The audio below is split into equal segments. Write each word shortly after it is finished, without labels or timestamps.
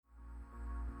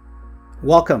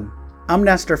Welcome. I'm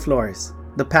Nestor Flores,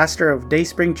 the pastor of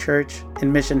Dayspring Church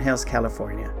in Mission Hills,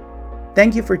 California.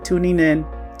 Thank you for tuning in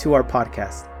to our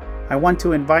podcast. I want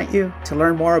to invite you to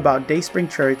learn more about Dayspring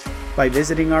Church by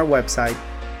visiting our website,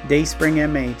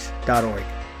 dayspringmh.org.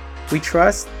 We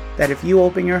trust that if you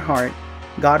open your heart,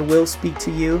 God will speak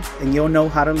to you and you'll know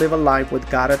how to live a life with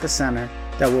God at the center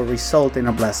that will result in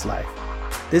a blessed life.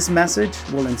 This message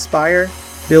will inspire,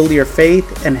 build your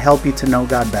faith, and help you to know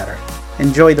God better.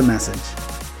 Enjoy the message.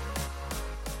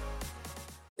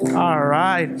 All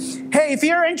right. Hey, if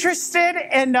you're interested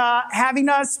in having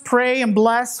us pray and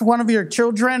bless one of your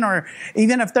children, or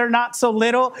even if they're not so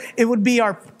little, it would be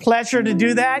our pleasure to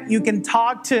do that. You can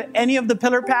talk to any of the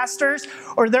pillar pastors,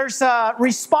 or there's a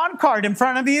respond card in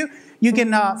front of you. You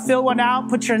can fill one out,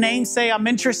 put your name, say, I'm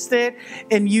interested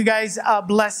in you guys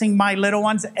blessing my little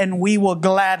ones, and we will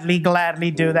gladly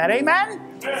do that. Amen?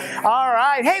 All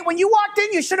right. Hey, when you walked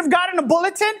in, you should have gotten a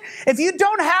bulletin. If you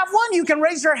don't have one, you can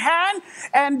raise your hand,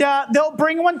 and they'll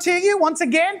bring one to you. Once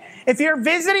again, if you're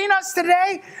visiting us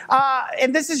today,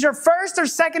 and this is your first or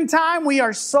second time, we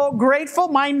are so grateful.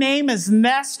 My name is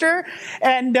Nestor,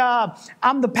 and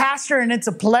I'm the pastor, and it's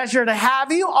a pleasure to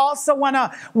have you. Also want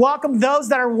to welcome those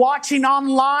that are watching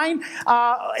online.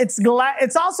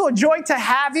 It's also a joy to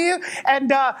have you.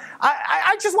 And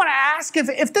I just want to ask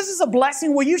if this is a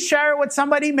blessing, will you share it with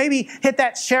somebody? Maybe hit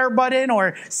that share button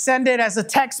or send it as a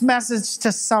text message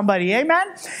to somebody. Amen?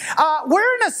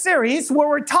 We're in a series where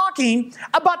we're talking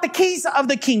about the keys of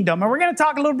the kingdom. And we're going to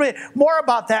talk a little bit more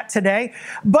about that today.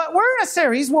 But we're in a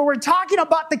series where we're talking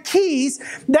about the keys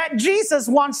that Jesus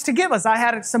wants to give us. I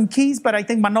had some keys, but I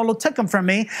think Manolo took them from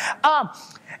me.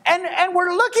 And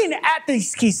we're looking at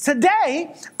these keys.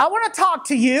 Today, I want to talk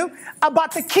to you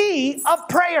about the key of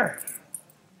prayer.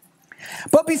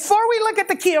 But before we look at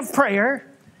the key of prayer,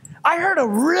 I heard a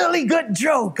really good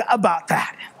joke about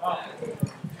that.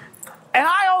 And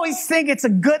I always think it's a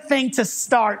good thing to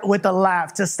start with a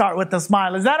laugh, to start with a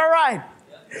smile. Is that all right?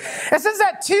 It says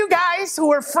that two guys who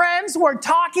were friends were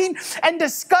talking and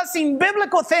discussing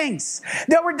biblical things.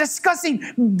 They were discussing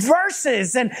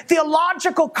verses and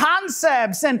theological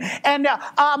concepts and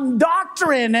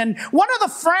doctrine. And one of the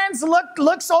friends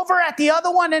looks over at the other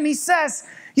one and he says,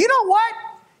 "You know what?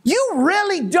 You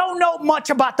really don't know much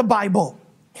about the Bible.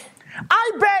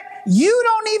 I bet you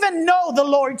don't even know the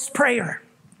Lord's Prayer."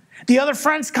 The other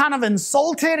friend's kind of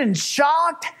insulted and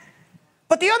shocked.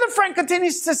 But the other friend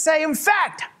continues to say, "In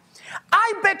fact,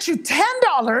 I bet you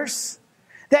 $10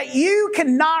 that you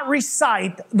cannot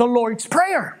recite the Lord's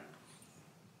Prayer."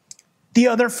 The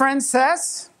other friend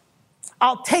says,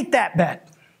 "I'll take that bet."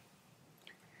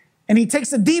 And he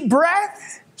takes a deep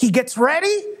breath, he gets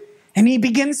ready, and he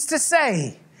begins to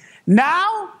say,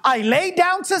 "Now I lay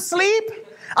down to sleep,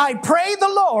 I pray the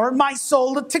Lord my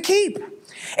soul to keep.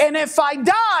 And if I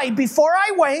die before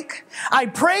I wake, I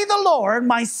pray the Lord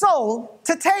my soul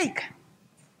to take."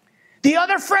 The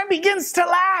other friend begins to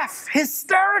laugh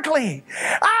hysterically.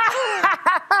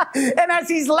 And as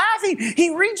he's laughing, he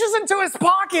reaches into his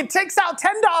pocket, takes out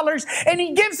 $10, and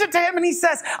he gives it to him, and he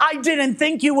says, "I didn't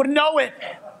think you would know it."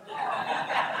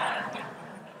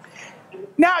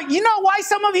 Now, you know why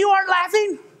some of you aren't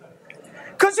laughing?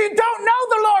 Because you don't know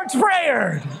the Lord's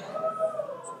Prayer.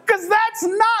 Because that's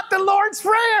not the Lord's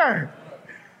Prayer.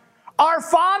 Our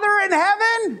Father in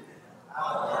heaven,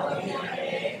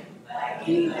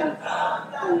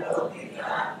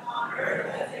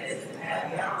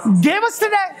 give us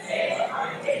today.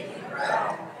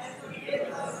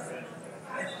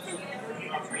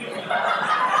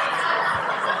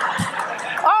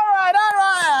 All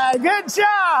right. Good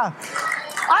job.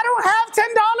 I don't have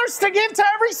 $10 to give to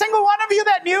every single one of you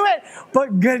that knew it,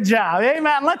 but good job.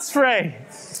 Amen. Let's pray.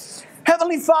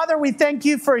 Heavenly Father, we thank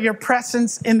you for your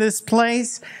presence in this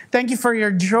place. Thank you for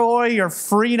your joy, your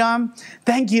freedom.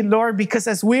 Thank you, Lord, because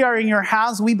as we are in your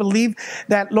house, we believe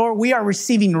that, Lord, we are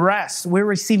receiving rest. We're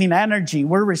receiving energy.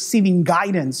 We're receiving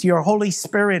guidance. Your Holy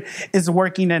Spirit is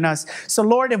working in us. So,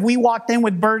 Lord, if we walked in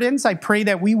with burdens, I pray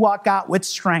that we walk out with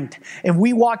strength. If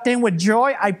we walked in with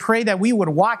joy, I pray that we would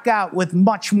walk out with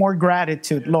much more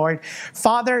gratitude, Lord.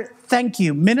 Father, thank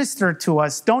you. Minister to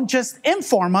us. Don't just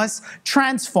inform us,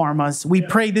 transform us. We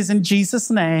pray this in Jesus'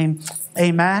 name.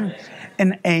 Amen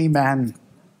and amen.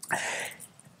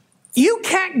 You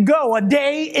can't go a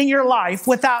day in your life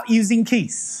without using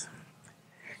keys.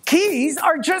 Keys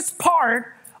are just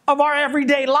part of our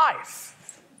everyday life.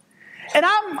 And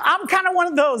I'm kind of one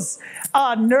of those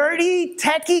nerdy,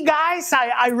 techie guys.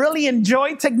 I really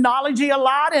enjoy technology a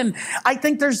lot. And I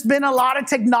think there's been a lot of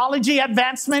technology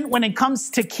advancement when it comes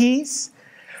to keys.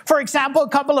 For example, a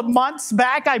couple of months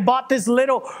back, I bought this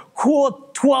little cool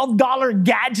 $12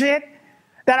 gadget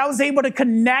that I was able to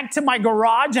connect to my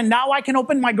garage, and now I can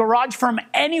open my garage from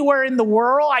anywhere in the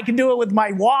world. I can do it with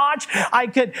my watch. I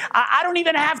don't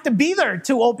even have to be there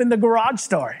to open the garage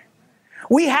door.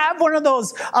 We have one of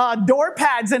those door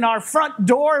pads in our front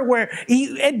door where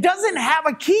it doesn't have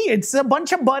a key. It's a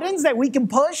bunch of buttons that we can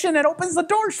push and it opens the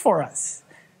doors for us.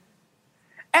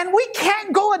 And we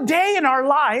can't go a day in our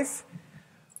life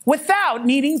without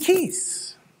needing keys.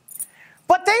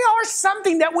 But they are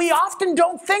something that we often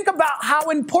don't think about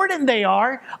how important they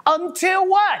are until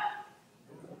what?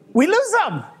 We lose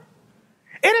them.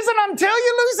 It isn't until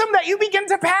you lose them that you begin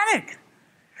to panic.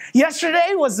 Yesterday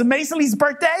was Maisle's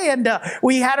birthday, and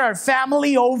we had our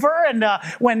family over, and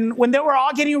when they were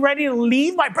all getting ready to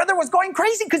leave, my brother was going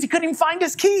crazy because he couldn't find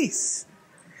his keys.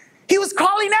 He was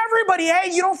calling everybody,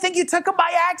 hey, you don't think you took them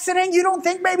by accident? You don't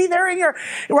think maybe they're in your,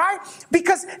 right?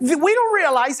 Because we don't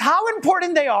realize how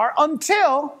important they are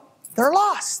until they're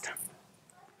lost.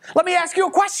 Let me ask you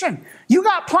a question. You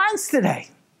got plans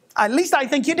today. At least I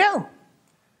think you do.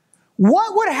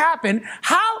 What would happen?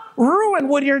 How ruined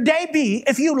would your day be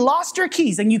if you lost your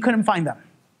keys and you couldn't find them?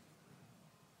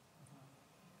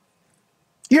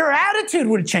 Your attitude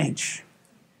would change.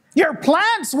 Your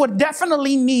plans would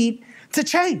definitely need to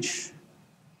change,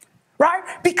 right?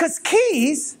 Because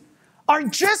keys are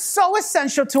just so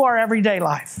essential to our everyday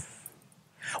life.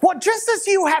 Well, just as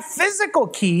you have physical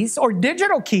keys or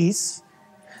digital keys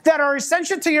that are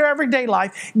essential to your everyday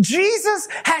life, Jesus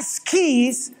has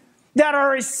keys that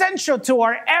are essential to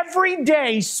our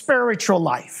everyday spiritual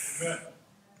life. Amen.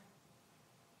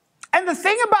 And the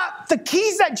thing about the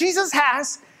keys that Jesus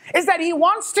has is that he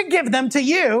wants to give them to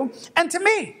you and to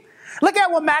me. Look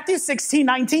at what Matthew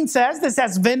 16:19 says. This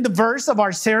has been the verse of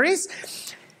our series.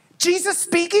 Jesus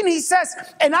speaking, he says,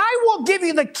 and I will give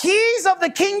you the keys of the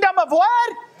kingdom of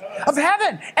what? Of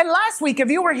heaven. And last week, if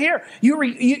you were here,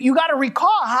 you got to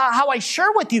recall how I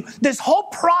shared with you this whole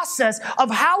process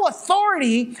of how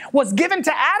authority was given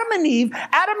to Adam and Eve.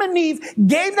 Adam and Eve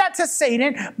gave that to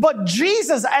Satan, but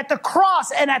Jesus at the cross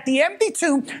and at the empty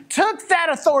tomb took that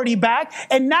authority back.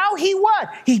 And now he what?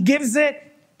 He gives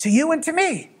it to you and to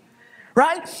me.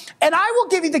 Right? And I will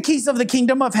give you the keys of the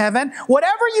kingdom of heaven.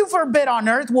 Whatever you forbid on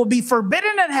earth will be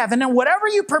forbidden in heaven, and whatever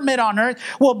you permit on earth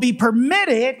will be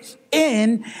permitted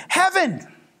in heaven.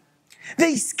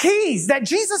 These keys that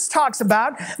Jesus talks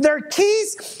about, they're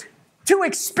keys to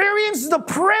experience the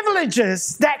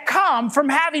privileges that come from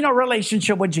having a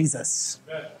relationship with Jesus.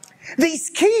 Amen. These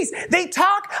keys, they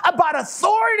talk about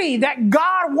authority that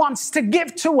God wants to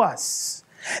give to us.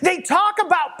 They talk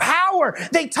about power.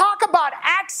 They talk about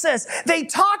access. They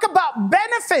talk about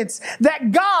benefits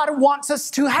that God wants us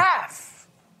to have.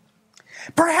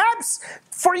 Perhaps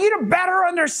for you to better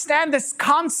understand this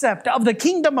concept of the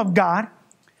kingdom of God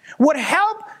would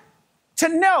help to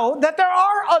know that there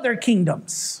are other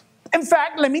kingdoms. In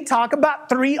fact, let me talk about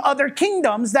 3 other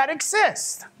kingdoms that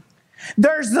exist.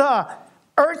 There's the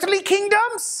earthly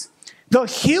kingdoms, the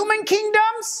human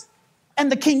kingdoms,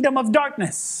 and the kingdom of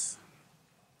darkness.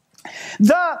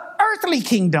 The earthly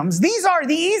kingdoms, these are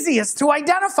the easiest to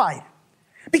identify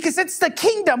because it's the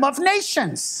kingdom of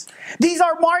nations. These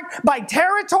are marked by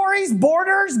territories,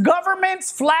 borders,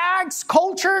 governments, flags,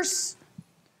 cultures.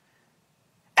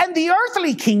 And the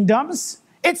earthly kingdoms,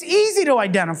 it's easy to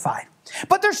identify.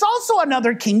 But there's also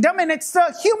another kingdom, and it's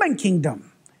the human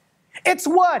kingdom. It's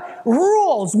what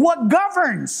rules, what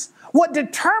governs, what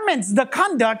determines the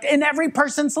conduct in every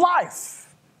person's life.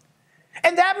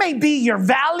 And that may be your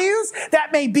values,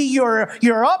 that may be your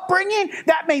upbringing,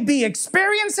 that may be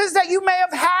experiences that you may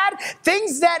have had,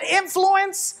 things that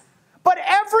influence. But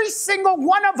every single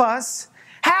one of us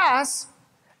has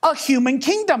a human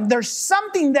kingdom. There's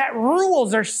something that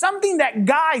rules, there's something that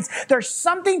guides, there's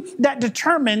something that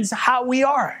determines how we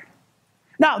are.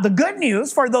 Now, the good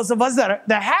news for those of us that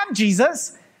have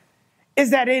Jesus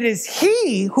is that it is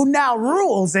he who now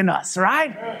rules in us,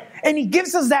 right? And he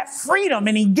gives us that freedom,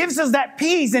 and he gives us that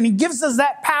peace, and he gives us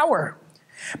that power.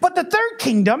 But the third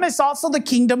kingdom is also the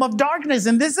kingdom of darkness,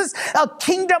 and this is a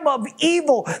kingdom of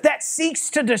evil that seeks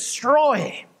to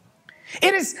destroy.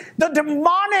 It is the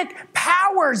demonic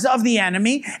powers of the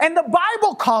enemy, and the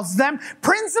Bible calls them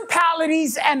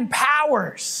principalities and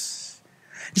powers.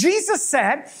 Jesus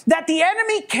said that the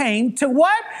enemy came to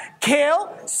what?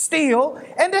 Kill, steal,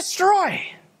 and destroy.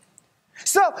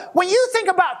 So when you think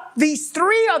about these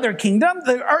 3 other kingdoms,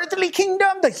 the earthly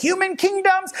kingdom, the human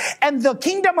kingdoms, and the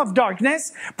kingdom of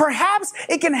darkness, perhaps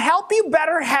it can help you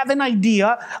better have an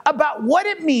idea about what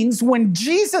it means when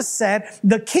Jesus said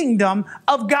the kingdom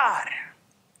of God.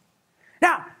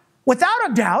 Now, without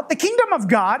a doubt, the kingdom of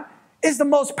God is the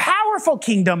most powerful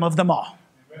kingdom of them all.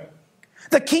 Amen.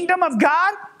 The kingdom of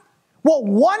God will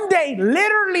one day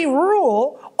literally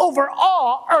rule over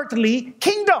all earthly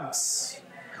kingdoms.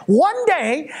 One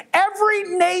day, every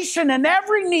nation and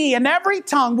every knee and every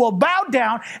tongue will bow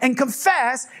down and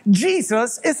confess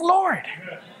Jesus is Lord.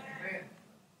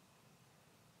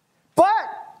 But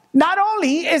not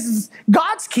only is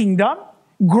God's kingdom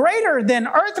greater than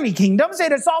earthly kingdoms,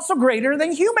 it is also greater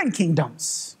than human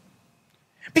kingdoms.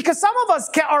 Because some of us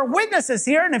are witnesses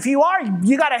here, and if you are,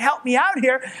 you got to help me out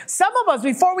here. Some of us,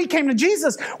 before we came to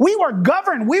Jesus, we were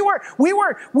governed. We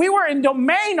were in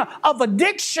domain of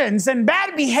addictions and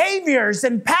bad behaviors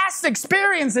and past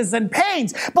experiences and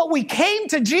pains. But we came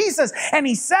to Jesus, and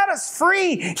He set us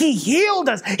free. He healed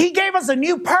us. He gave us a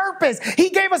new purpose.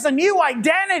 He gave us a new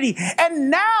identity. And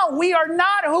now we are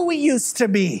not who we used to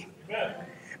be. Amen.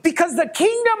 Because the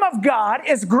kingdom of God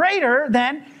is greater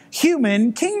than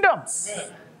human kingdoms.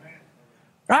 Amen.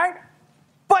 Right?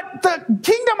 But the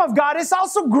kingdom of God is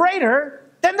also greater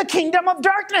than the kingdom of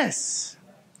darkness.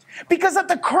 Because at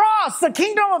the cross, the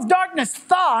kingdom of darkness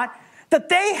thought that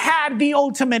they had the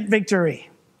ultimate victory.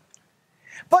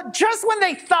 But just when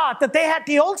they thought that they had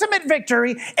the ultimate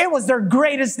victory, it was their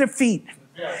greatest defeat.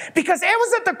 Because it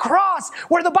was at the cross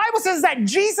where the Bible says that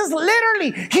Jesus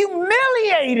literally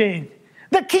humiliated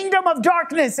the kingdom of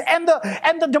darkness and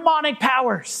the demonic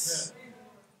powers.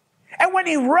 And when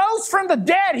He rose from the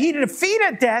dead, He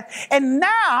defeated death. And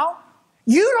now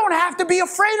you don't have to be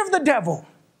afraid of the devil.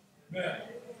 Amen.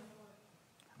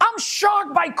 I'm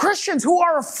shocked by Christians who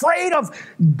are afraid of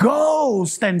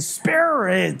ghosts and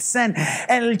spirits and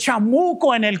el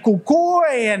chamuco and el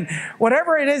cucuy and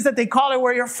whatever it is that they call it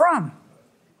where you're from.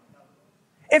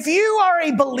 If you are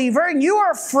a believer and you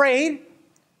are afraid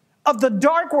of the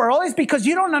dark world, it's because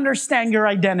you don't understand your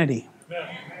identity.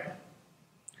 Amen.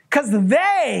 Because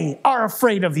they are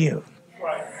afraid of you.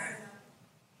 Right.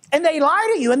 And they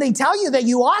lie to you and they tell you that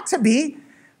you ought to be,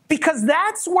 because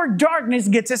that's where darkness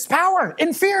gets its power,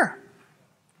 in fear.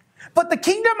 But the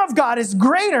kingdom of God is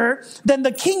greater than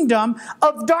the kingdom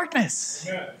of darkness.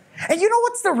 Yeah. And you know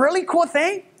what's the really cool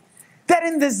thing? That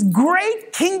in this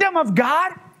great kingdom of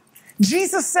God,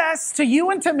 Jesus says to you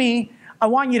and to me, I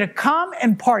want you to come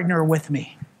and partner with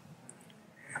me.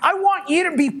 I want you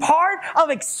to be part of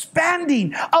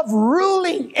expanding, of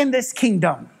ruling in this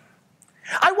kingdom.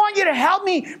 I want you to help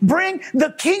me bring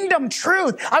the kingdom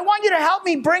truth. I want you to help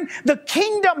me bring the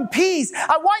kingdom peace.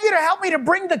 I want you to help me to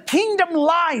bring the kingdom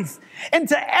life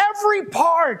into every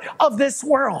part of this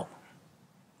world.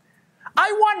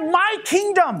 I want my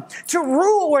kingdom to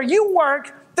rule where you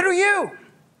work through you.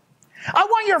 I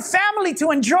want your family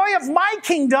to enjoy of my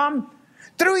kingdom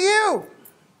through you.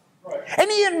 Right. And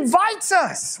He invites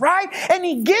us, right? And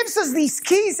He gives us these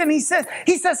keys and He says,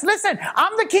 listen,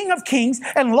 I'm the King of Kings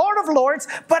and Lord of Lords,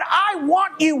 but I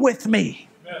want you with me.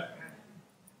 Amen.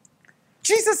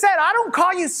 Jesus said, I don't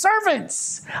call you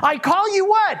servants. I call you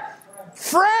what?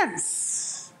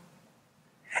 Friends.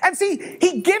 And see,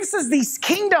 He gives us these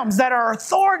kingdoms that are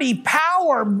authority,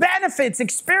 power, benefits,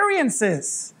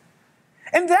 experiences.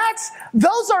 And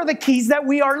those are the keys that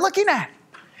we are looking at.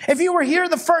 If you were here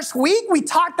the first week, we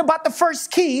talked about the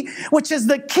first key, which is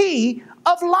the key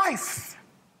of life.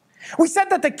 We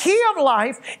said that the key of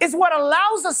life is what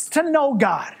allows us to know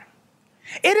God.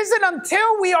 It isn't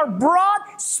until we are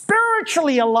brought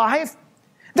spiritually alive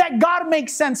that God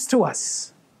makes sense to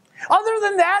us. Other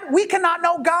than that, we cannot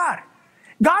know God.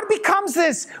 God becomes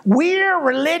this weird,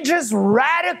 religious,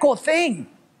 radical thing.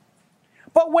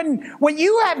 But when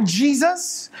you have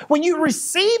Jesus, when you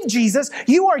receive Jesus,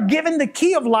 you are given the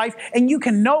key of life and you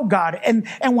can know God. And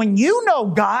when you know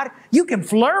God, you can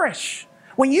flourish.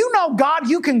 When you know God,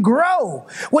 you can grow.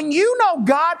 When you know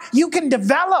God, you can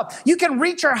develop. You can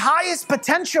reach your highest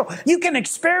potential. You can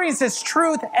experience His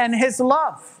truth and His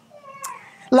love.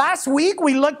 Last week,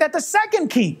 we looked at the second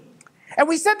key. And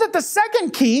we said that the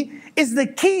second key is the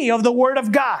key of the Word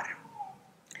of God.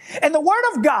 And the Word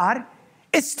of God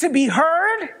is to be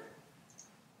heard,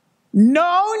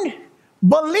 known,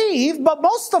 believed, but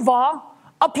most of all,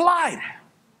 applied.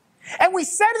 And we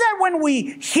said that when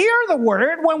we hear the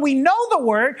Word, when we know the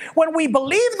Word, when we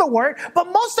believe the Word, but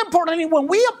most importantly, when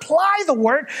we apply the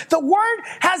Word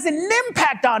has an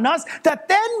impact on us that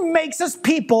then makes us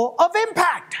people of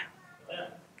impact.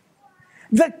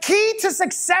 The key to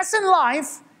success in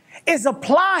life is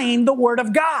applying the Word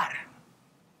of God.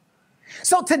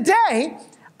 So today,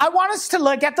 I want us to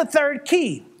look at the third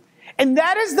key, and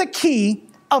that is the key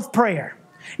of prayer.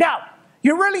 Now,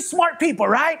 you're really smart people,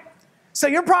 right? So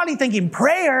you're probably thinking,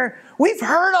 prayer? We've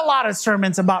heard a lot of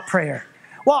sermons about prayer.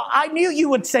 Well, I knew you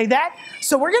would say that,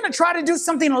 so we're going to try to do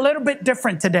something a little bit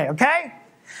different today, okay?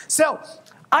 So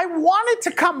I wanted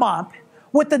to come up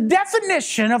with the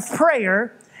definition of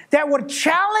prayer that would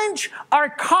challenge our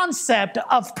concept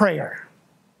of prayer.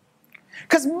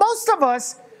 Because most of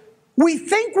us, we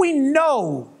think we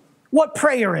know what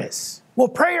prayer is. Well,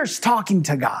 prayer is talking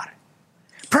to God.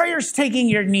 Prayer is taking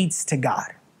your needs to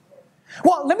God.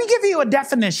 Well, let me give you a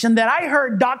definition that I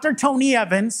heard Dr. Tony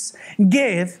Evans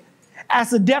give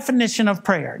as a definition of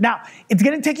prayer. Now, it's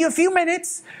going to take you a few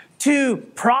minutes to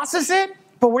process it,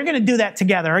 but we're going to do that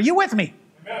together. Are you with me?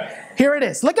 Amen. Here it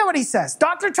is. Look at what he says.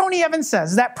 Dr. Tony Evans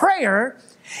says that prayer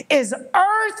is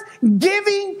earth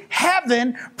giving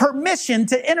heaven permission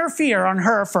to interfere on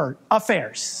her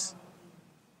affairs.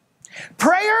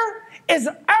 Prayer is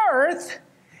earth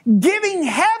giving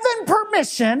heaven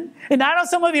permission. And I know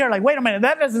some of you are like, wait a minute,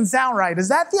 that doesn't sound right. Is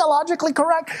that theologically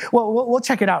correct? Well, we'll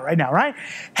check it out right now, right?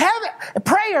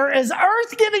 Prayer is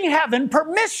earth giving heaven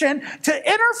permission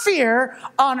to interfere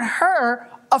on her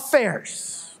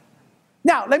affairs.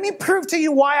 Now, let me prove to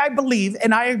you why I believe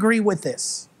and I agree with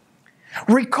this.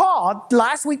 Recall,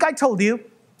 last week I told you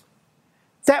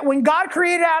that when God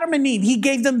created Adam and Eve, he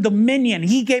gave them dominion.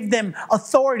 He gave them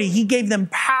authority. He gave them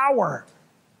power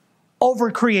over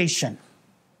creation.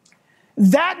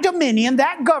 That dominion,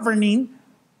 that governing,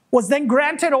 was then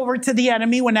granted over to the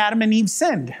enemy when Adam and Eve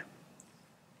sinned.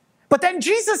 But then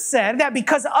Jesus said that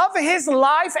because of his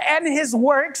life and his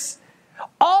works,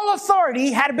 all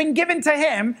authority had been given to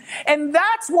him, and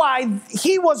that's why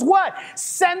he was what?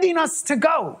 Sending us to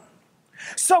go.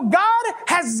 So God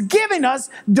has given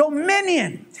us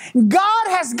dominion. God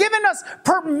has given us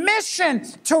permission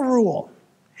to rule.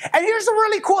 And here's the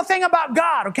really cool thing about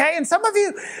God, okay? And some of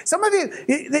you,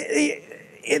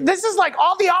 this is like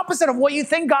all the opposite of what you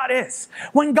think God is.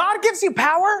 When God gives you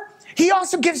power, he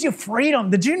also gives you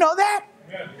freedom. Did you know that?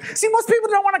 See, most people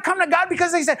don't want to come to God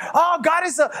because they say, oh, God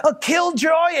is a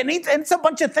killjoy and it's a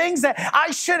bunch of things that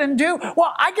I shouldn't do.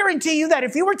 Well, I guarantee you that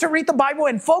if you were to read the Bible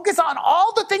and focus on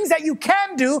all the things that you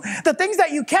can do, the things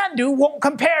that you can't do won't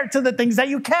compare to the things that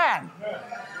you can.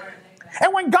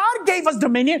 And when God gave us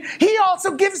dominion, he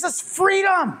also gives us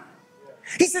freedom.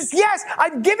 He says, yes,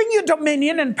 I've given you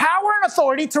dominion and power and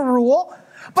authority to rule,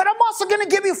 but I'm also going to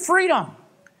give you freedom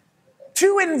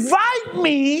to invite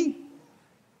me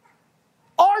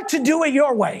or to do it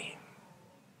your way.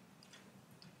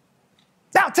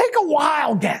 Now, take a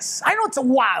wild guess. I know it's a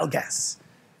wild guess.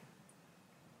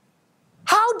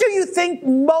 How do you think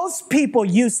most people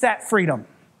use that freedom?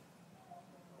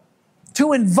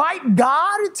 To invite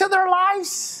God into their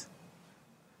lives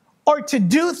or to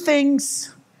do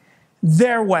things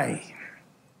their way?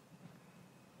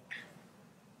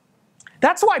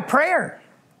 That's why prayer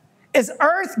is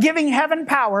earth giving heaven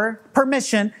power,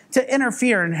 permission to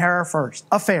interfere in her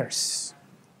affairs.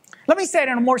 Let me say it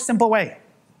in a more simple way.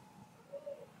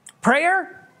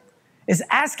 Prayer is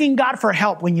asking God for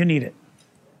help when you need it.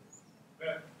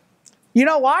 You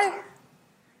know why?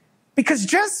 Because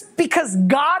just because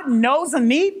God knows a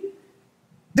need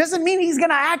doesn't mean he's going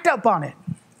to act up on it.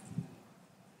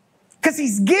 Because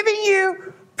he's giving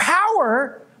you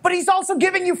power, but he's also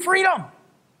giving you freedom.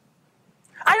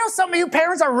 I know some of you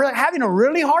parents are having a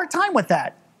really hard time with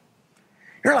that.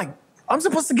 You're like, I'm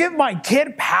supposed to give my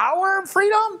kid power and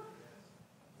freedom?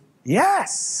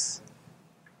 Yes.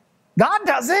 God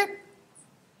does it.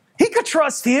 He could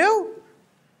trust you.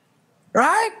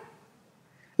 Right?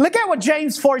 Look at what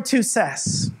James 4:2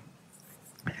 says.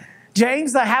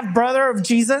 James, the half-brother of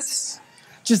Jesus,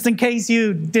 just in case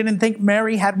you didn't think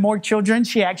Mary had more children,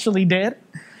 she actually did.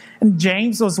 And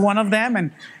James was one of them.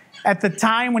 And at the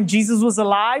time when Jesus was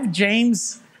alive,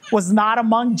 James was not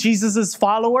among Jesus's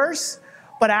followers.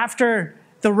 But after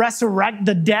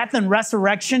the death and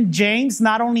resurrection, James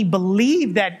not only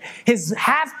believed that his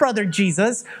half-brother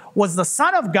Jesus was the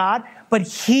Son of God, but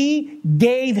he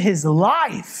gave his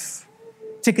life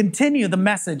to continue the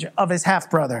message of his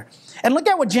half-brother. And look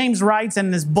at what James writes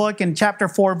in this book in chapter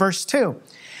 4, verse 2.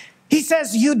 He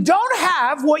says, you don't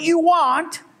have what you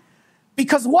want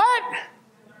because what?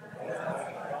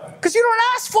 Because you don't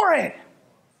ask for it.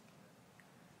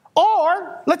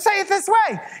 Or, let's say it this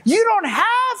way. You don't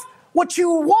have what you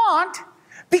want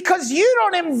because you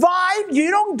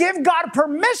don't give God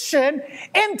permission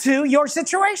into your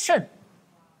situation.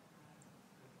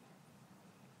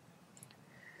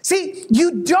 See,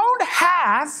 you don't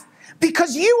have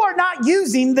because you are not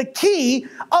using the key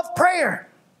of prayer.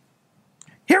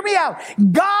 Hear me out.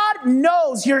 God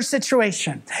knows your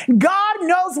situation. God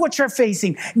knows what you're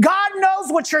facing. God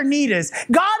knows what your need is.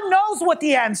 God knows what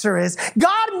the answer is.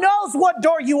 God knows what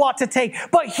door you ought to take,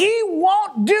 but he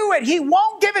won't do it. He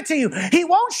won't give it to you. He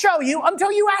won't show you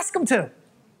until you ask him to.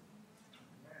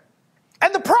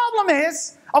 And the problem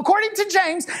is, According to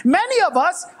James, many of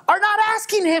us are not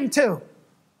asking him to.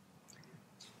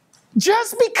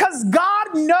 Just because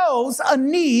God knows a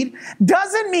need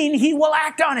doesn't mean he will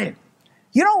act on it.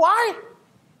 You know why?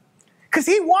 Because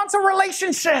he wants a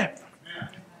relationship.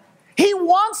 He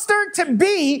wants there to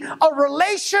be a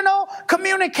relational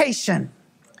communication.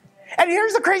 And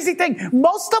here's the crazy thing.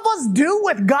 Most of us do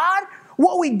with God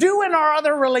what we do in our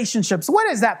other relationships. What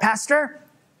is that, Pastor?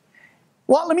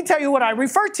 Well, let me tell you what I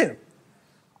refer to.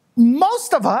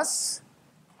 Most of us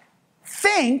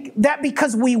think that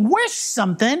because we wish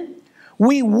something,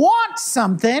 we want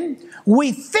something,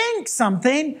 we think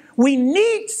something, we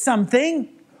need something,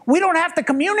 we don't have to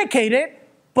communicate it,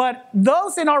 but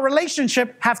those in our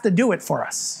relationship have to do it for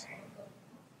us.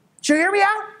 Did you hear me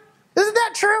out? Isn't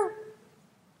that true?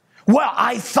 Well,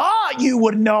 I thought you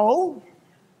would know.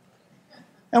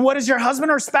 And what does your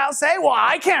husband or spouse say? Well,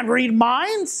 I can't read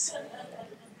minds.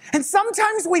 And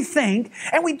sometimes we think,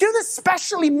 and we do this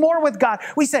especially more with God,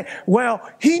 we say, well,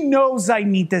 he knows I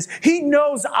need this. He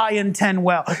knows I intend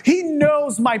well. He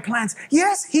knows my plans.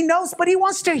 Yes, he knows, but he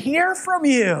wants to hear from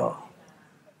you.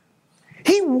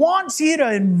 He wants you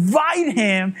to invite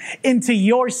him into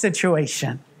your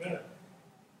situation.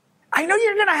 I know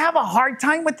you're going to have a hard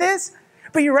time with this,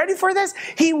 but you ready for this?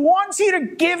 He wants you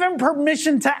to give him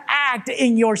permission to act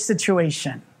in your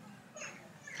situation.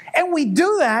 And we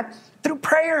do that through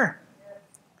prayer.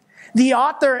 The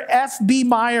author F.B.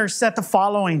 Meyer said the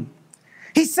following.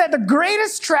 He said, the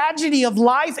greatest tragedy of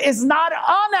life is not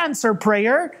unanswered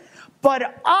prayer,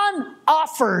 but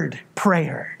unoffered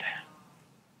prayer.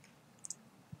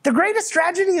 The greatest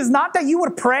tragedy is not that you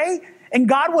would pray and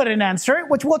God wouldn't answer it,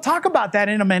 which we'll talk about that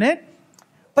in a minute,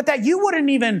 but that you wouldn't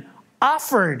even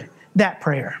offered that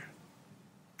prayer.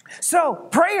 So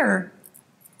prayer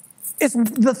is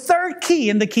the third key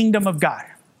in the kingdom of God.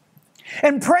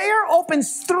 And prayer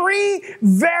opens three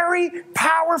very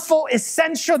powerful,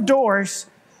 essential doors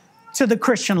to the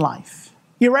Christian life.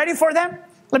 You ready for them?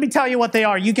 Let me tell you what they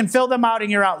are. You can fill them out in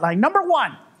your outline. Number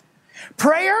one,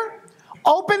 prayer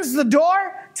opens the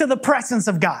door to the presence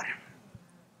of God.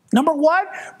 Number one,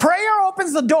 prayer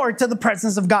opens the door to the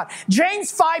presence of God.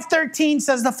 James 5:13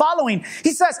 says the following.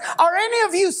 He says, are any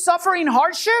of you suffering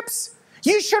hardships?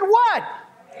 You should what?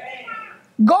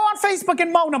 Go on Facebook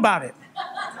and moan about it.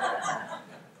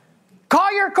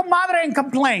 Call your comadre and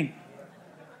complain.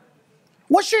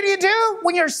 What should you do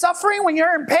when you're suffering, when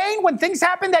you're in pain, when things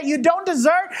happen that you don't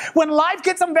deserve, when life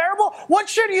gets unbearable? What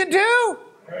should you do?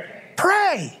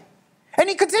 Pray. And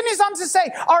he continues on to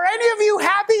say, are any of you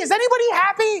happy? Is anybody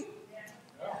happy?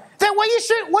 Then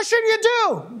what should you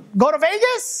do? Go to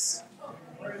Vegas?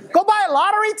 Go buy a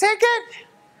lottery ticket?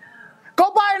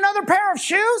 Go buy another pair of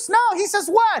shoes? No, he says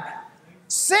what?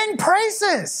 Sing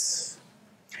praises.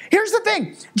 Here's the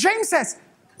thing. James says,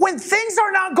 when things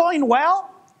are not going well,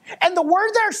 and the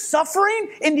word there, suffering,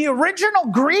 in the original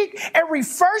Greek, it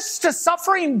refers to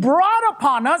suffering brought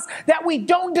upon us that we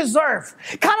don't deserve.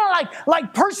 Kind of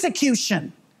like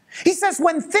persecution. He says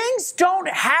when things don't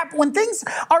happen, when things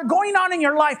are going on in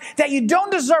your life that you don't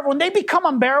deserve, when they become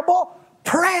unbearable,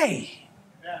 pray.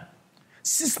 Yeah.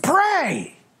 Just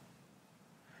pray.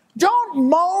 Don't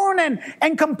moan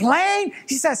and complain.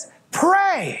 He says,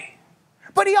 pray.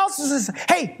 But he also says,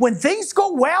 hey, when things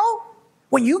go well,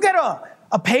 when you get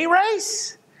a pay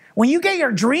raise, when you get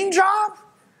your dream job,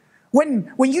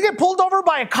 when you get pulled over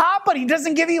by a cop but he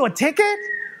doesn't give you a ticket,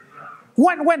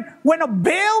 when a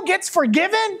bill gets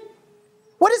forgiven,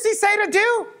 what does he say to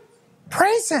do?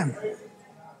 Praise him.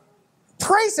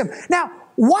 Praise him. Now,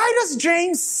 why does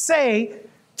James say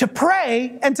to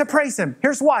pray and to praise him?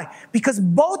 Here's why. Because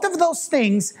both of those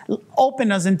things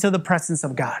open us into the presence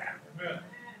of God. Amen.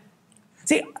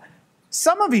 See,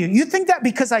 some of you think that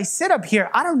because I sit up here,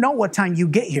 I don't know what time you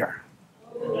get here.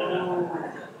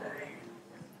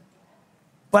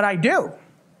 But I do.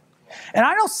 And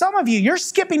I know some of you, you're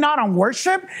skipping out on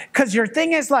worship because your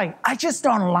thing is like, I just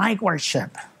don't like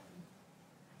worship.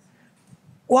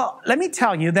 Well, let me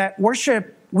tell you that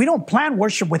worship, we don't plan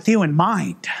worship with you in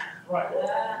mind.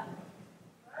 Right.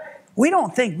 We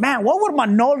don't think, man, what would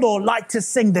Manolo like to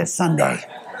sing this Sunday?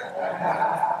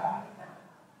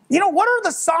 You know, what are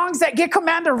the songs that get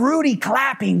Commander Rudy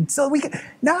clapping so we can...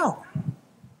 No.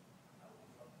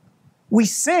 We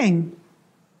sing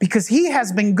because he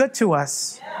has been good to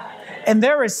us. And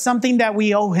there is something that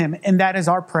we owe him, and that is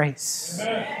our praise.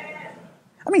 Amen.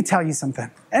 Let me tell you something.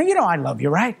 And you know I love you,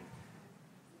 right?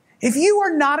 If you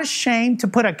are not ashamed to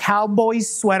put a cowboy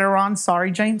sweater on,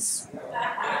 sorry, James.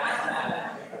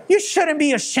 You shouldn't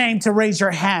be ashamed to raise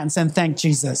your hands and thank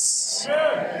Jesus.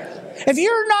 If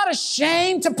you're not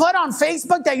ashamed to put on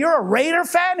Facebook that you're a Raider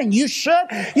fan, and you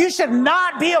should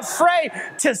not be afraid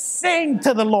to sing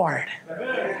to the Lord.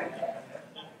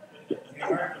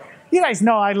 You guys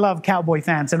know I love Cowboy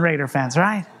fans and Raider fans,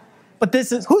 right? But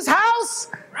this is whose house?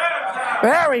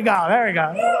 There we go.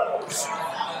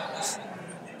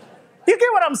 You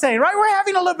get what I'm saying, right? We're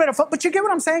having a little bit of fun, but you get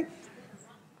what I'm saying?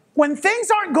 When things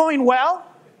aren't going well,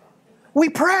 we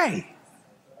pray.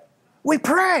 We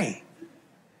pray.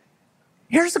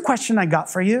 Here's the question I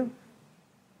got for you.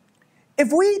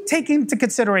 If we take into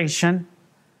consideration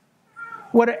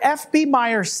what F.B.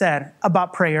 Meyer said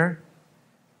about prayer,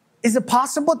 is it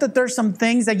possible that there's some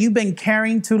things that you've been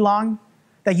carrying too long,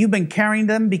 that you've been carrying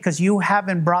them because you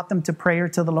haven't brought them to prayer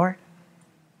to the Lord?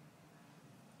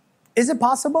 Is it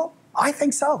possible? I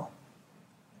think so.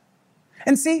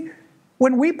 And see,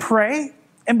 when we pray,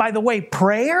 and by the way,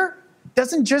 prayer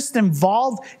doesn't just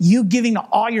involve you giving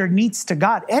all your needs to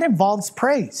God. It involves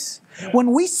praise.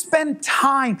 When we spend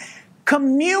time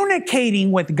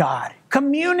communicating with God,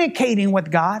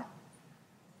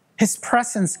 His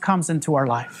presence comes into our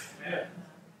life.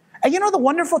 And you know the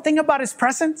wonderful thing about His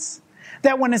presence?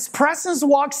 That when His presence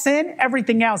walks in,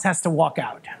 everything else has to walk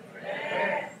out.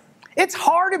 It's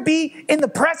hard to be in the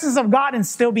presence of God and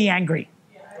still be angry.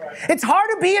 It's hard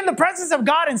to be in the presence of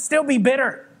God and still be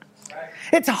bitter.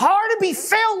 It's hard to be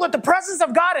filled with the presence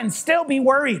of God and still be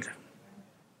worried.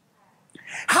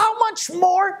 How much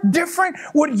more different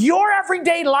would your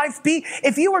everyday life be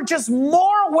if you were just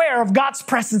more aware of God's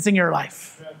presence in your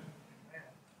life?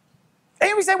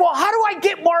 And we say, well, how do I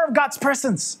get more of God's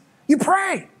presence? You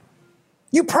pray.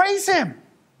 You praise Him.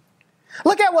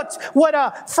 Look at what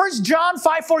 1 John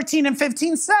 5:14 and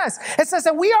 15 says. It says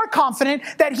that we are confident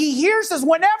that He hears us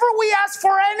whenever we ask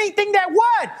for anything that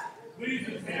what?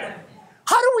 Pleases Him.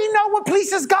 How do we know what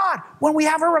pleases God? When we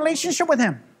have a relationship with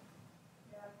Him.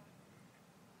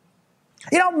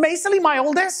 You know, Macy, my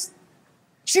oldest,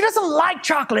 she doesn't like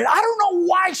chocolate. I don't know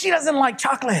why she doesn't like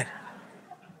chocolate.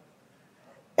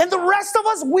 And the rest of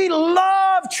us, we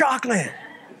love chocolate.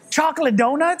 Chocolate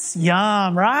donuts,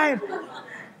 yum, right?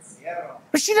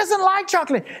 But she doesn't like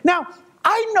chocolate. Now,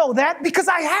 I know that because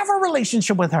I have a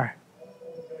relationship with her.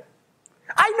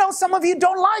 I know some of you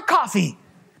don't like coffee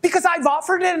because I've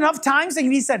offered it enough times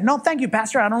and he said, no, thank you,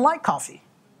 Pastor, I don't like coffee.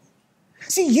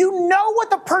 See, you know what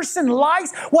the person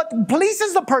likes, what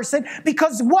pleases the person,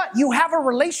 because what? You have a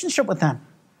relationship with them.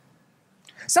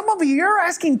 Some of you, you're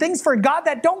asking things for God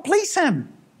that don't please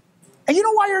Him. And you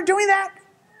know why you're doing that?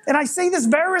 And I say this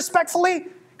very respectfully,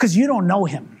 because you don't know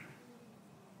Him.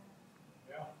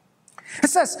 It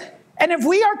says, and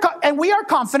we are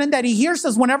confident that He hears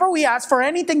us whenever we ask for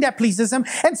anything that pleases Him.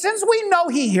 And since we know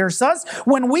He hears us,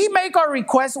 when we make our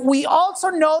request, we also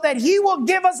know that He will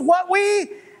give us what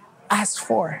we ask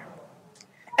for.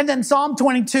 And then Psalm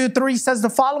 22:3 says the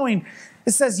following.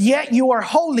 It says, yet you are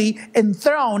holy,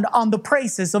 enthroned on the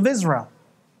praises of Israel.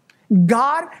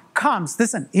 God comes.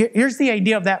 Listen, here's the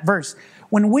idea of that verse.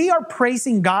 When we are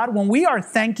praising God, when we are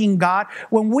thanking God,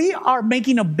 when we are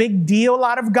making a big deal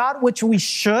out of God, which we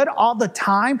should all the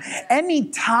time, any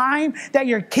time that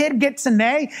your kid gets an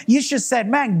A, you should say,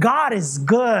 man, God is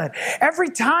good. Every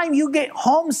time you get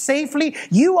home safely,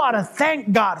 you ought to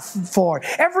thank God for it.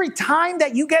 Every time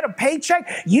that you get a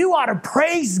paycheck, you ought to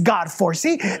praise God for it.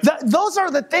 See, those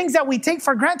are the things that we take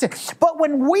for granted. But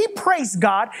when we praise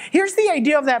God, here's the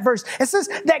idea of that verse. It says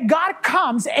that God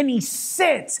comes and He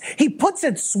sits. He puts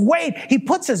its weight. He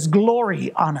puts His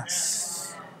glory on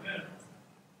us.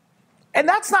 And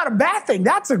that's not a bad thing.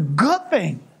 That's a good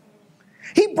thing.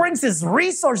 He brings His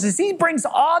resources. He brings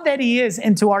all that He is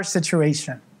into our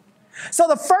situation. So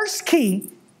the first key,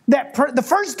 the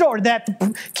first door that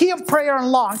the key of prayer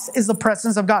unlocks is the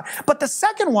presence of God. But the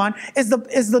second one is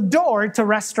the door to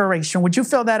restoration. Would you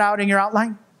fill that out in your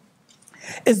outline?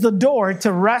 Is the door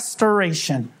to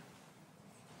restoration.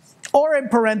 Or in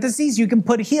parentheses, you can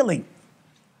put healing.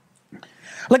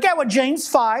 Look at what James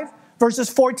 5, verses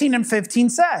 14 and 15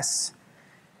 says.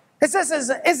 It says,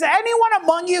 is anyone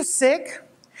among you sick?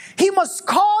 He must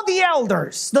call the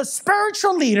elders, the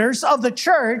spiritual leaders of the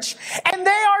church, and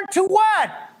they are to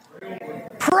what?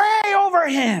 Pray over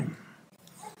him,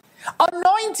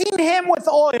 anointing him with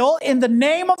oil in the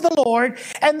name of the Lord,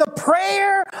 and the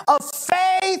prayer of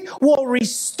faith will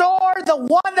restore the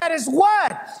one that is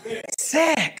what?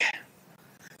 Sick.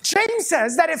 James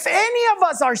says that if any of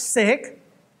us are sick,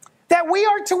 that we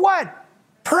are to what?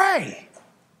 Pray.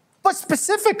 But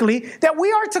specifically, that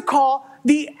we are to call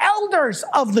the elders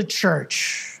of the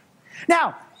church.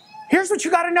 Now, here's what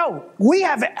you got to know. We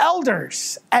have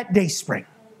elders at Dayspring.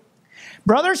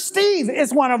 Brother Steve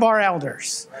is one of our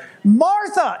elders.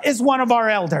 Martha is one of our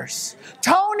elders.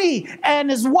 Tony and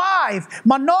his wife,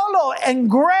 Manolo and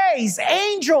Grace,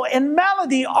 Angel and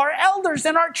Melody are elders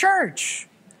in our church.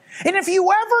 And if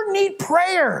you ever need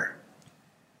prayer,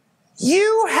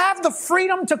 you have the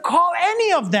freedom to call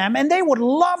any of them and they would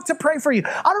love to pray for you.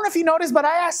 I don't know if you noticed, but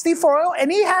I asked Steve for oil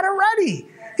and he had it ready.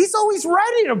 He's always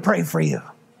ready to pray for you.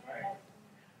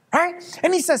 Right?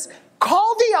 And he says,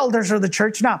 call the elders of the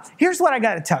church. Now, here's what I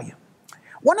got to tell you.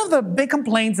 One of the big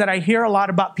complaints that I hear a lot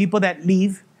about people that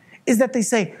leave is that they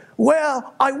say,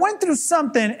 well, I went through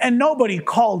something and nobody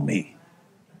called me.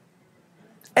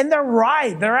 And they're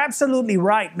right. They're absolutely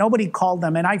right. Nobody called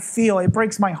them. And I feel it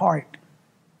breaks my heart.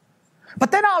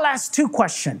 But then I'll ask two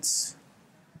questions.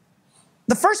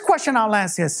 The first question I'll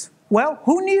ask is, well,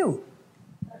 who knew?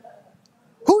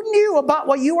 Who knew about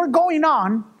what you were going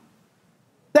on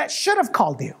that should have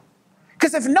called you?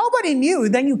 Because if nobody knew,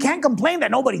 then you can't complain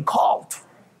that nobody called.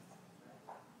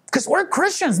 Because we're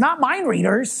Christians, not mind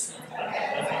readers.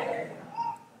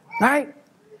 Right?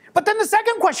 But then the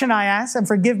second question I asked, and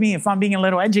forgive me if I'm being a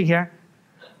little edgy here,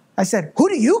 I said, who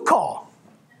do you call?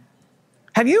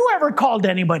 Have you ever called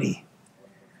anybody?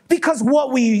 Because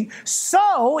what we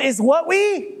sow is what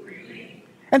we reap.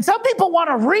 And some people want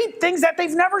to reap things that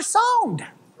they've never sown.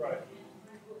 Right.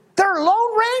 They're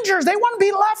lone rangers. They want to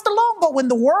be left alone. But when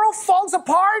the world falls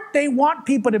apart, they want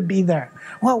people to be there.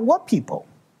 Well, what people?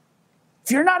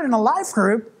 If you're not in a life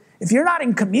group, if you're not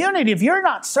in community, if you're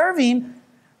not serving,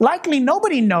 likely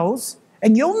nobody knows,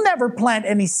 and you'll never plant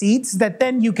any seeds that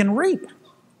then you can reap.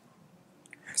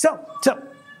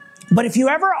 But if you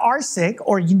ever are sick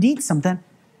or you need something,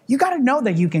 you got to know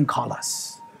that you can call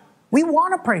us. We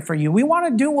want to pray for you. We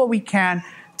want to do what we can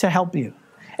to help you.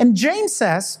 And James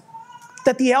says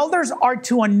that the elders are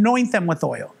to anoint them with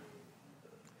oil.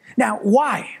 Now,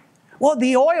 why? Well,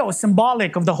 the oil is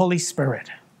symbolic of the Holy Spirit.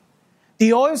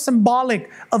 The oil is symbolic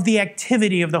of the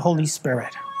activity of the Holy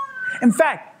Spirit. In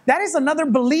fact, that is another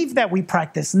belief that we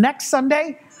practice. Next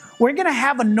Sunday, we're going to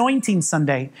have Anointing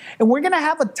Sunday. And we're going to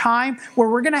have a time where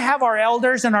we're going to have our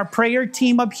elders and our prayer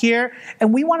team up here.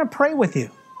 And we want to pray with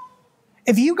you.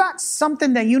 If you got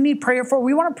something that you need prayer for,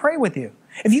 we want to pray with you.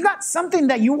 If you got something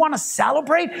that you want to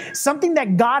celebrate, something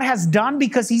that God has done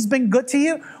because he's been good to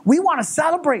you, we want to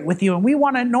celebrate with you and we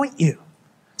want to anoint you.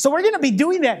 So we're going to be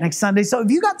doing that next Sunday. So if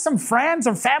you got some friends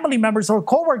or family members or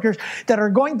coworkers that are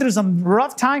going through some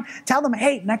rough time, tell them,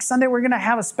 hey, next Sunday we're going to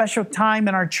have a special time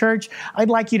in our church. I'd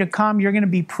like you to come. You're going to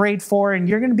be prayed for and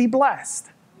you're going to be blessed.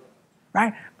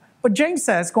 Right? But James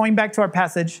says, going back to our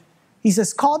passage, he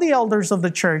says, call the elders of the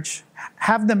church,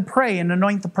 have them pray and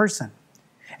anoint the person.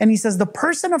 And he says, the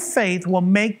person of faith will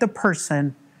make the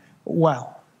person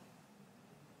well.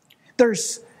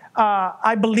 There's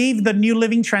I believe the New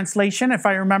Living Translation, if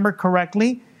I remember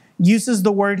correctly, uses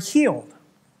the word healed.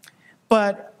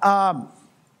 But the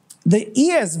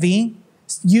ESV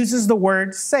uses the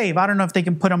word save. I don't know if they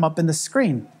can put them up in the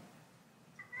screen.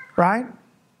 Right?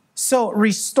 So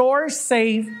restore,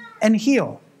 save, and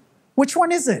heal. Which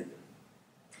one is it?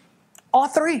 All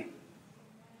three.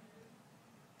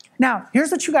 Now,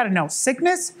 here's what you got to know.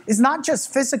 Sickness is not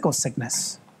just physical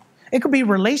sickness. It could be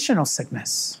relational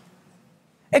sickness.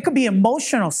 It could be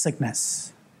emotional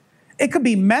sickness. It could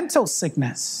be mental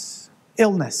sickness,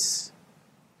 illness.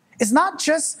 It's not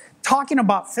just talking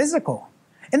about physical.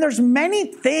 And there's many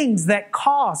things that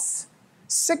cause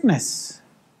sickness.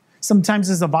 Sometimes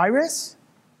it's a virus.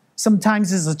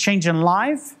 Sometimes it's a change in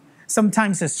life.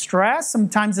 Sometimes it's stress.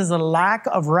 Sometimes it's a lack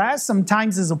of rest.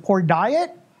 Sometimes it's a poor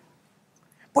diet.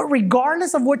 But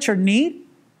regardless of what your need,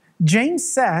 James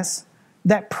says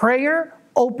that prayer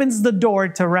opens the door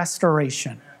to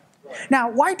restoration. Now,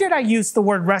 why did I use the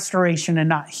word restoration and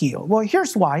not heal? Well,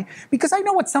 here's why. Because I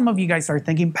know what some of you guys are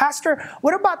thinking. Pastor,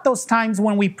 what about those times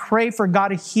when we pray for God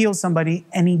to heal somebody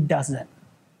and he doesn't?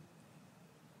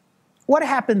 What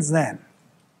happens then?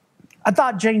 I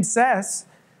thought James says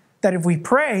that if we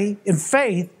pray in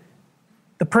faith,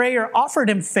 the prayer offered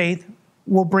in faith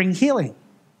will bring healing.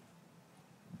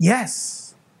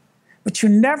 Yes. But you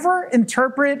never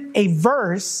interpret a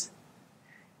verse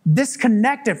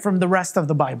disconnected from the rest of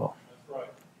the Bible. That's right.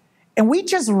 And we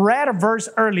just read a verse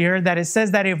earlier that it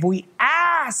says that if we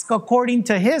ask according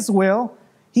to his will,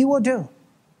 he will do.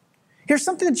 Here's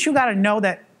something that you got to know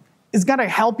that is going to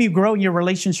help you grow in your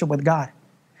relationship with God.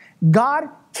 God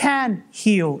can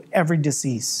heal every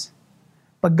disease,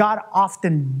 but God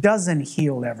often doesn't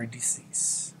heal every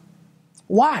disease.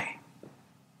 Why?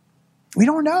 We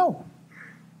don't know.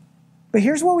 But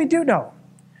here's what we do know.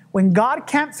 When God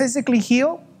can't physically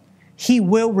heal, He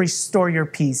will restore your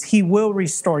peace. He will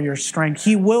restore your strength.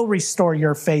 He will restore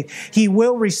your faith. He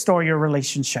will restore your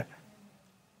relationship.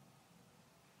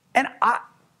 And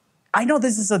I know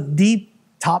this is a deep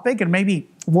topic, and maybe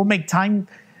we'll make time.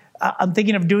 I'm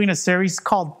thinking of doing a series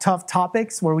called Tough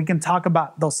Topics, where we can talk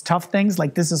about those tough things.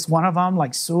 Like this is one of them,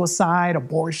 like suicide,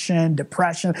 abortion,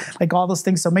 depression, like all those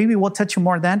things. So maybe we'll touch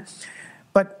more then.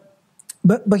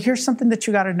 But here's something that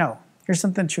you got to know. Here's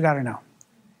something that you got to know.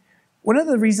 One of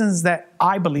the reasons that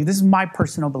I believe, this is my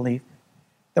personal belief,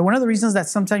 that one of the reasons that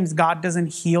sometimes God doesn't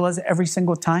heal us every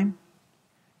single time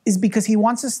is because he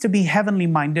wants us to be heavenly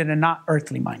minded and not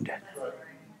earthly minded.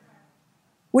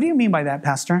 What do you mean by that,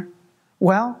 Pastor?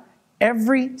 Well,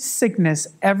 every sickness,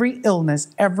 every illness,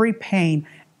 every pain,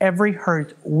 every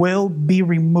hurt will be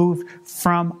removed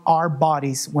from our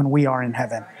bodies when we are in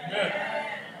heaven.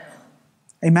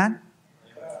 Amen?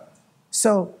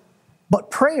 So,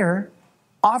 but prayer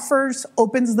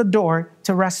opens the door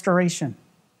to restoration.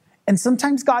 And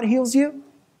sometimes God heals you.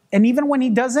 And even when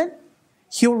he doesn't,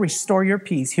 he'll restore your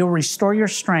peace. He'll restore your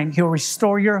strength. He'll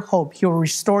restore your hope. He'll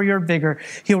restore your vigor.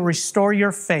 He'll restore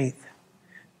your faith.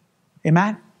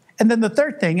 Amen? And then the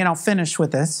third thing, and I'll finish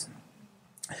with this.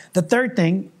 The third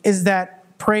thing is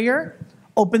that prayer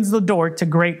opens the door to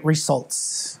great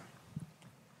results.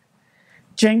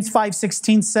 James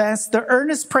 5:16 says, the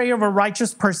earnest prayer of a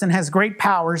righteous person has great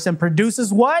powers and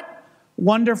produces what?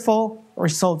 Wonderful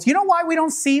results. You know why we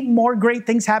don't see more great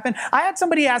things happen? I had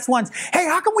somebody ask once, hey,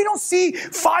 how come we don't see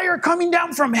fire coming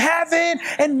down from heaven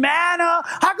and manna?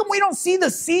 How come we don't see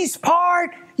the seas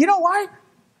part? You know why?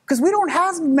 Because we don't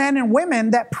have men and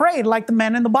women that prayed like the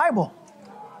men in the Bible.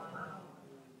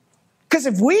 Because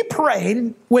if we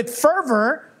prayed with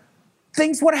fervor,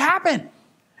 things would happen.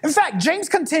 In fact, James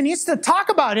continues to talk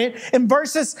about it in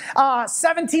verses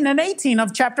 17 and 18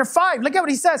 of chapter 5. Look at what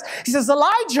he says. He says,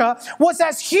 Elijah was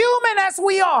as human as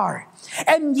we are.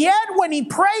 And yet when he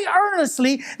prayed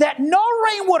earnestly that no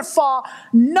rain would fall,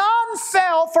 none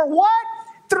fell for what?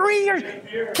 3 years.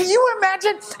 Can you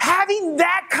imagine having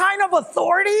that kind of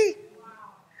authority?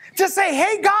 To say,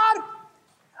 hey, God,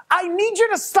 I need you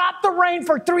to stop the rain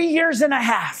for 3 years and a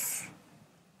half.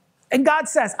 And God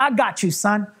says, I got you,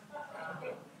 son.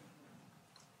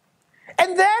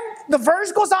 And then the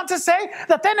verse goes on to say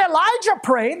that then Elijah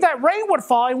prayed that rain would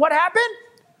fall. And what happened?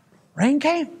 Rain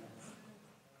came.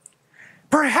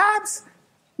 Perhaps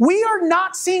we are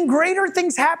not seeing greater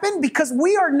things happen because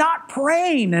we are not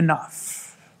praying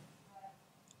enough.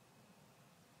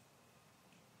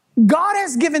 God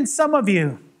has given some of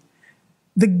you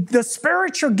the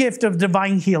spiritual gift of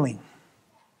divine healing,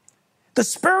 the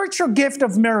spiritual gift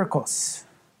of miracles,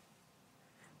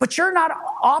 but you're not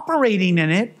operating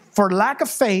in it for lack of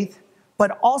faith,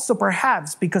 but also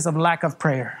perhaps because of lack of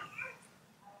prayer.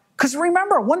 Because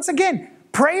remember, once again,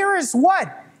 prayer is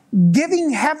what?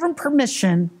 Giving heaven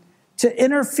permission to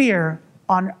interfere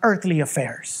on earthly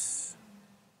affairs.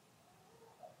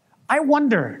 I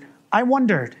wondered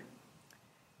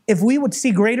if we would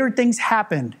see greater things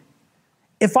happen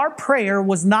if our prayer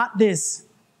was not this,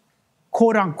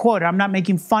 quote unquote, I'm not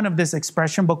making fun of this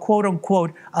expression, but quote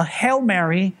unquote, a Hail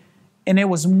Mary, and it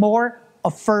was more a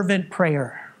fervent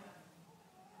prayer.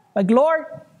 Like, Lord,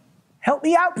 help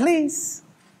me out, please.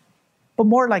 But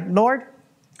more like, Lord,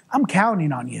 I'm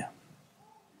counting on you.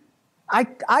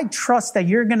 I trust that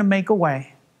you're going to make a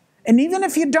way. And even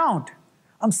if you don't,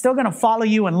 I'm still going to follow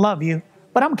you and love you,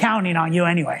 but I'm counting on you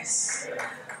anyways.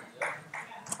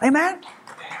 Amen?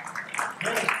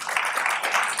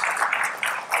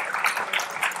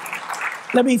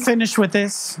 Let me finish with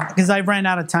this because I ran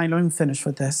out of time. Let me finish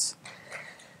with this.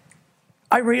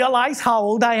 I realized how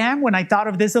old I am when I thought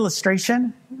of this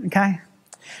illustration, okay?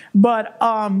 But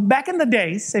back in the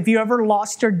days, if you ever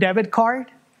lost your debit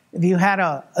card, if you had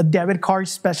a debit card,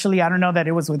 especially, I don't know that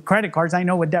it was with credit cards, I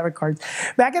know with debit cards.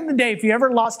 Back in the day, if you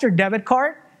ever lost your debit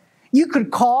card, you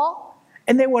could call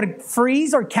and they would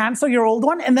freeze or cancel your old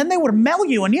one, and then they would mail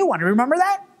you a new one. Remember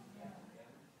that?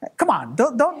 Come on,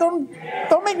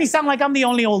 don't make me sound like I'm the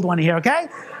only old one here, okay?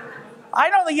 I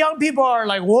know the young people are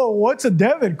like, whoa, what's a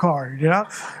debit card, you know?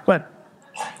 But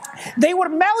they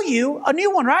would mail you a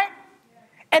new one, right?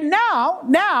 And now,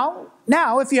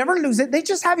 if you ever lose it, they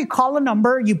just have you call a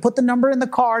number, you put the number in the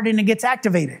card, and it gets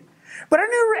activated. But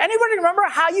anybody remember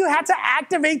how you had to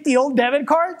activate the old debit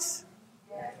cards?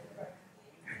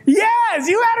 Yes,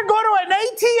 you had to go to an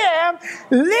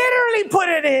ATM, literally put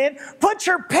it in, put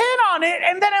your PIN on it,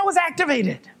 and then it was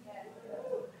activated.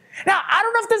 Now, I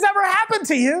don't know if this ever happened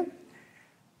to you,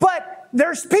 but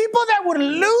there's people that would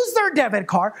lose their debit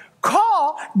card,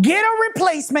 call, get a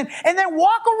replacement, and then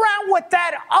walk around with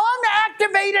that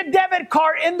unactivated debit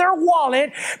card in their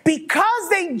wallet because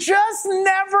they just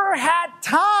never had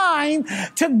time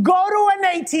to go to an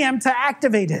ATM to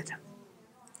activate it.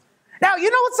 Now, you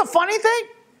know what's the funny thing?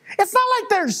 It's not like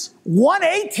there's one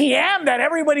ATM that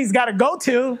everybody's got to go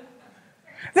to.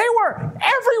 They were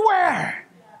everywhere,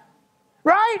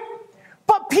 right?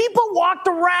 But people walked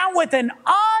around with an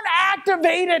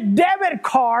unactivated debit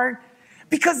card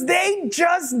because they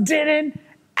just didn't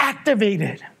activate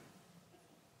it.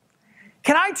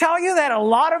 Can I tell you that a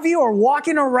lot of you are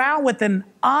walking around with an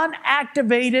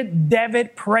unactivated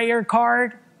debit prayer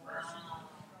card?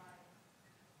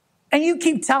 And you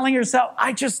keep telling yourself,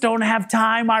 I just don't have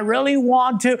time. I really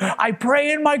want to. I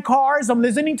pray in my cars. I'm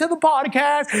listening to the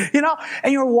podcast,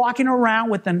 and you're walking around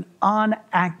with an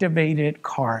unactivated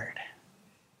card.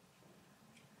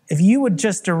 If you would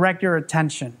just direct your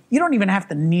attention, you don't even have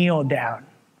to kneel down.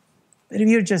 But if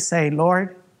you just say,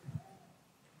 Lord,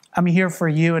 I'm here for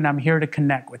you and I'm here to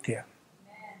connect with you.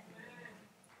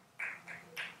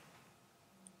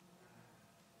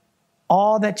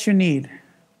 All that you need,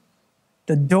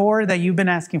 the door that you've been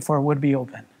asking for would be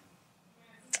open.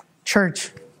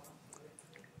 Church,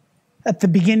 at the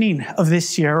beginning of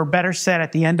this year, or better said,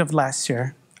 at the end of last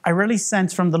year, I really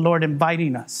sensed from the Lord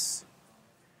inviting us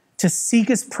to seek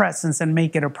his presence and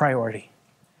make it a priority.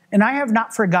 And I have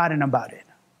not forgotten about it.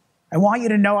 I want you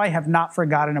to know I have not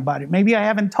forgotten about it. Maybe I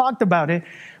haven't talked about it,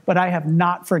 but I have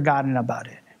not forgotten about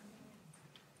it.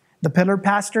 The pillar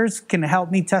pastors can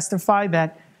help me testify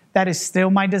that that is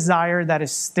still my desire. That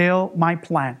is still my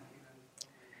plan.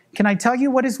 Can I tell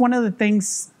you what is one of the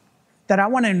things that I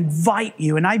want to invite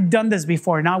you, and I've done this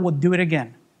before and I will do it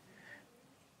again.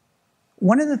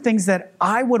 One of the things that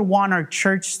I would want our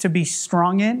church to be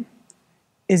strong in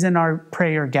is in our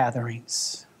prayer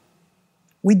gatherings.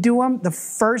 We do them the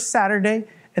first Saturday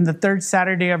and the third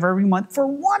Saturday of every month for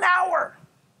 1 hour.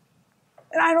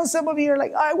 And I know some of you are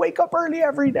like, I wake up early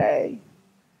every day.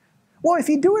 Well, if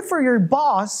you do it for your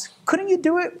boss, couldn't you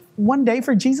do it one day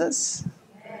for Jesus?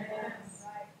 Yes.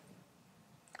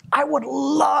 I would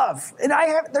love, and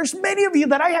there's many of you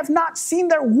that I have not seen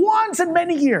there once in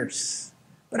many years,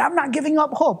 but I'm not giving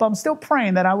up hope. I'm still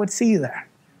praying that I would see you there.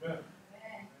 Amen.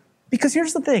 Because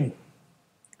here's the thing.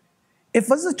 If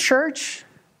as a church,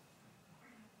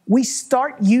 we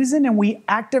start using and we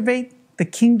activate the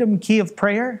kingdom key of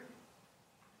prayer,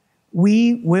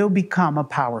 we will become a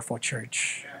powerful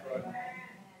church.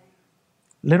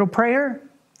 Little prayer,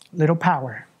 little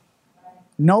power.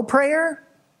 No prayer,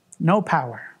 no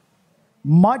power.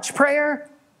 Much prayer,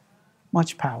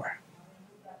 much power.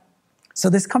 So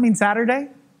this coming Saturday,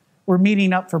 we're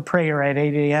meeting up for prayer at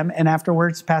 8 a.m. And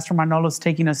afterwards, Pastor Manolo's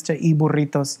taking us to Y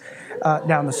Burritos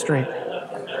down the street.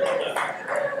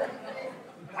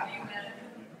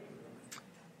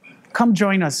 Come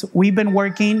join us. We've been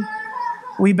working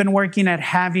at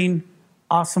having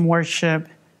awesome worship.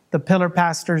 The pillar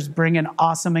pastors bring in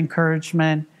awesome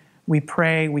encouragement. We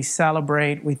pray, we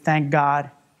celebrate, we thank God.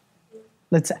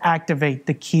 Let's activate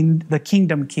the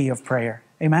kingdom key of prayer.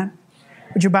 Amen?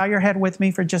 Would you bow your head with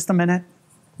me for just a minute?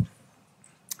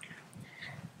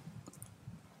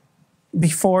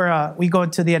 Before we go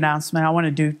into the announcement, I want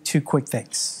to do two quick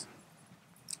things.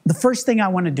 The first thing I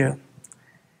want to do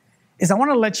is I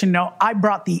want to let you know I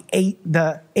brought the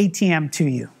ATM to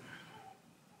you.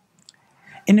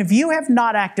 And if you have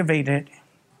not activated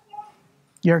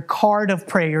your card of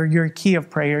prayer, your key of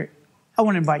prayer, I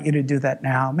want to invite you to do that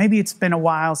now. Maybe it's been a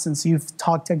while since you've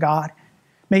talked to God.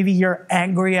 Maybe you're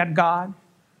angry at God.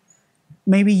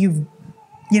 Maybe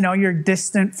you're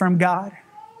distant from God.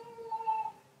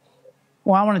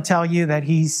 Well, I want to tell you that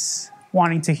he's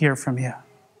wanting to hear from you.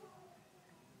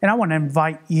 And I want to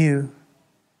invite you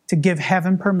to give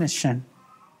heaven permission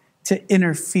to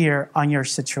interfere on your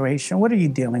situation. What are you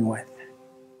dealing with?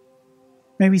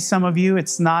 Maybe some of you,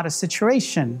 it's not a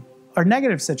situation or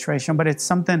negative situation, but it's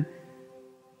something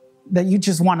that you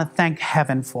just want to thank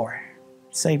heaven for.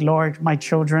 Say, Lord, my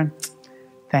children,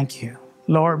 thank you.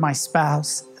 Lord, my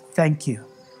spouse, thank you.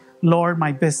 Lord,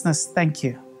 my business, thank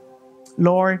you.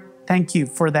 Lord, thank you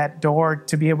for that door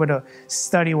to be able to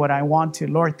study what I want to.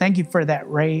 Lord, thank you for that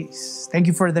raise. Thank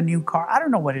you for the new car. I don't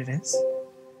know what it is.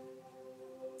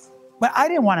 But I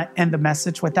didn't want to end the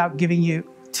message without giving you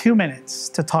 2 minutes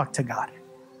to talk to God.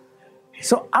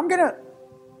 So I'm going to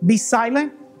be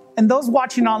silent. And those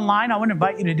watching online, I want to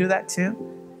invite you to do that too.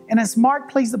 And as Mark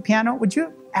plays the piano, would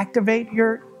you activate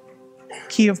your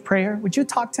key of prayer? Would you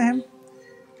talk to him?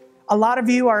 A lot of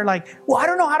you are like, well, I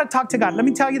don't know how to talk to God. Let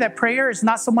me tell you that prayer is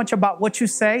not so much about what you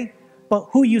say, but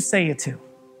who you say it to.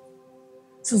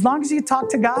 So as long as you talk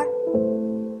to God,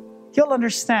 He'll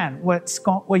understand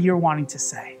what you're wanting to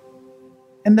say.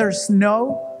 And there's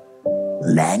no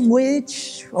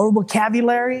language or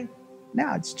vocabulary.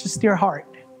 No, it's just your heart.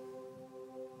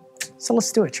 So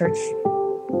let's do it, church.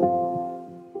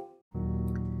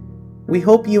 We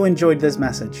hope you enjoyed this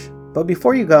message. But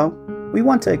before you go, we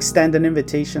want to extend an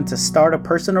invitation to start a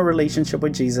personal relationship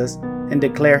with Jesus and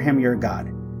declare Him your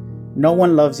God. No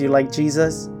one loves you like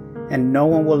Jesus, and no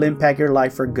one will impact your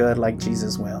life for good like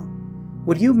Jesus will.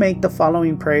 Would you make the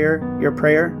following prayer your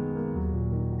prayer?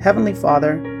 Heavenly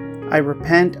Father, I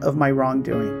repent of my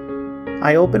wrongdoing.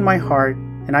 I open my heart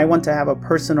and I want to have a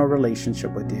personal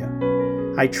relationship with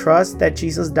you. I trust that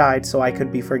Jesus died so I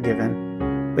could be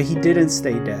forgiven, but He didn't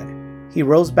stay dead. He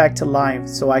rose back to life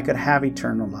so I could have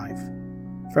eternal life.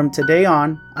 From today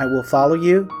on, I will follow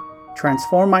you,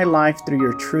 transform my life through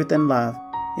your truth and love.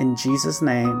 In Jesus'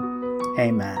 name,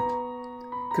 amen.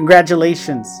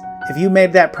 Congratulations. If you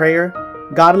made that prayer,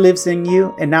 God lives in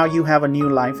you and now you have a new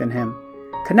life in Him.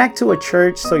 Connect to a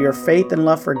church so your faith and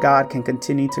love for God can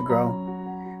continue to grow.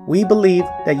 We believe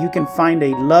that you can find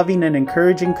a loving and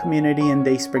encouraging community in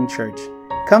Dayspring Church.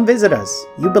 Come visit us.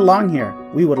 You belong here.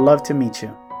 We would love to meet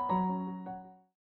you.